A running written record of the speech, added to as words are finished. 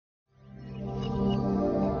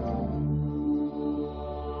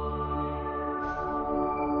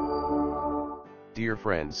Dear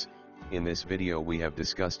friends, in this video we have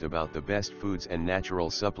discussed about the best foods and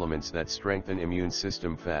natural supplements that strengthen immune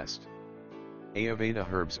system fast. Ayurveda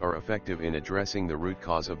herbs are effective in addressing the root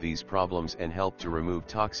cause of these problems and help to remove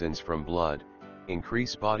toxins from blood,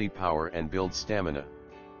 increase body power and build stamina.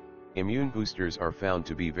 Immune boosters are found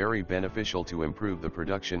to be very beneficial to improve the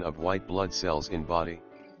production of white blood cells in body.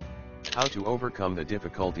 How to overcome the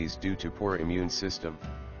difficulties due to poor immune system?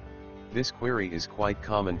 This query is quite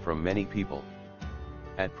common from many people.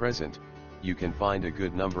 At present, you can find a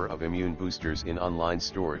good number of immune boosters in online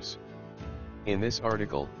stores. In this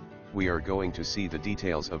article, we are going to see the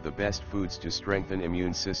details of the best foods to strengthen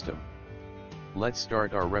immune system. Let's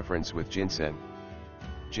start our reference with ginseng.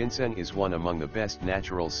 Ginseng is one among the best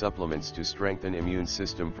natural supplements to strengthen immune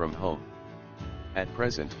system from home. At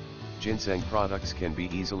present, ginseng products can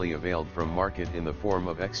be easily availed from market in the form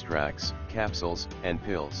of extracts, capsules, and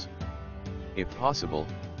pills. If possible,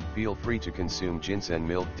 feel free to consume ginseng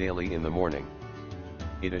milk daily in the morning.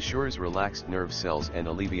 It assures relaxed nerve cells and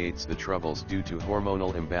alleviates the troubles due to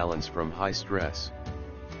hormonal imbalance from high stress.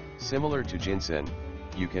 Similar to ginseng,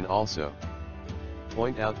 you can also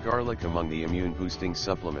point out garlic among the immune-boosting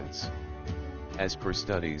supplements. As per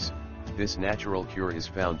studies, this natural cure is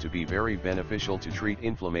found to be very beneficial to treat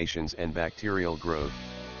inflammations and bacterial growth.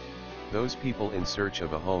 Those people in search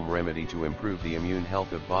of a home remedy to improve the immune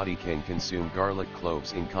health of body can consume garlic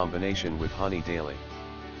cloves in combination with honey daily.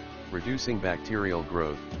 Reducing bacterial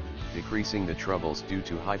growth, decreasing the troubles due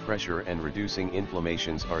to high pressure and reducing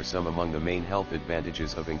inflammations are some among the main health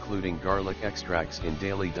advantages of including garlic extracts in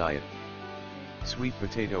daily diet. Sweet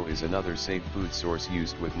potato is another safe food source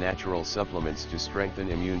used with natural supplements to strengthen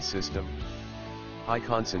immune system. High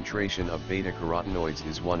concentration of beta-carotenoids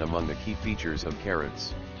is one among the key features of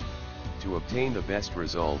carrots. To obtain the best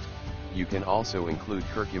result, you can also include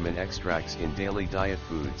curcumin extracts in daily diet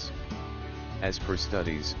foods. As per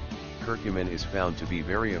studies, curcumin is found to be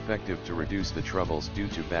very effective to reduce the troubles due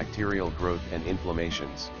to bacterial growth and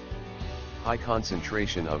inflammations. High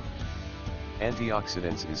concentration of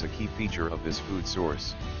antioxidants is a key feature of this food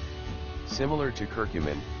source. Similar to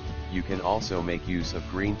curcumin, you can also make use of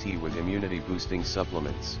green tea with immunity-boosting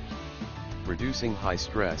supplements. Reducing high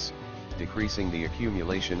stress, decreasing the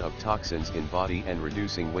accumulation of toxins in body and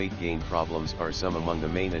reducing weight gain problems are some among the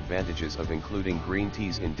main advantages of including green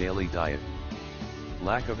teas in daily diet.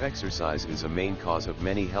 Lack of exercise is a main cause of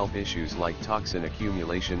many health issues like toxin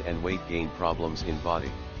accumulation and weight gain problems in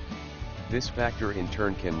body. This factor in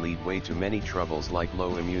turn can lead way to many troubles like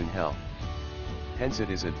low immune health. Hence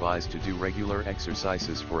it is advised to do regular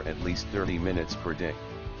exercises for at least 30 minutes per day.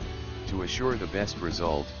 To assure the best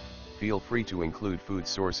result, feel free to include food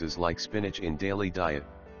sources like spinach in daily diet.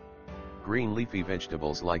 Green leafy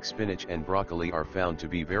vegetables like spinach and broccoli are found to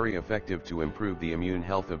be very effective to improve the immune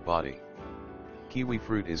health of body. Kiwi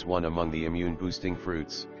fruit is one among the immune boosting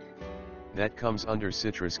fruits. That comes under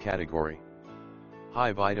citrus category.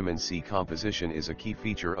 High vitamin C composition is a key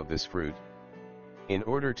feature of this fruit. In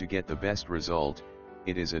order to get the best result,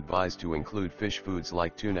 it is advised to include fish foods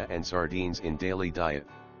like tuna and sardines in daily diet.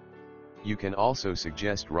 You can also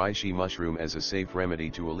suggest reishi mushroom as a safe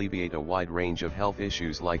remedy to alleviate a wide range of health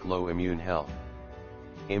issues like low immune health.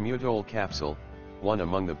 Imutol capsule, one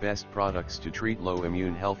among the best products to treat low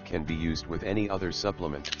immune health, can be used with any other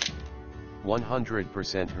supplement.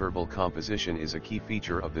 100% herbal composition is a key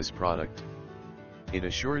feature of this product. It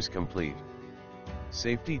assures complete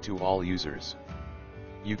safety to all users.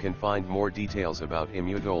 You can find more details about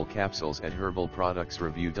Imutol capsules at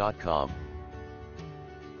herbalproductsreview.com.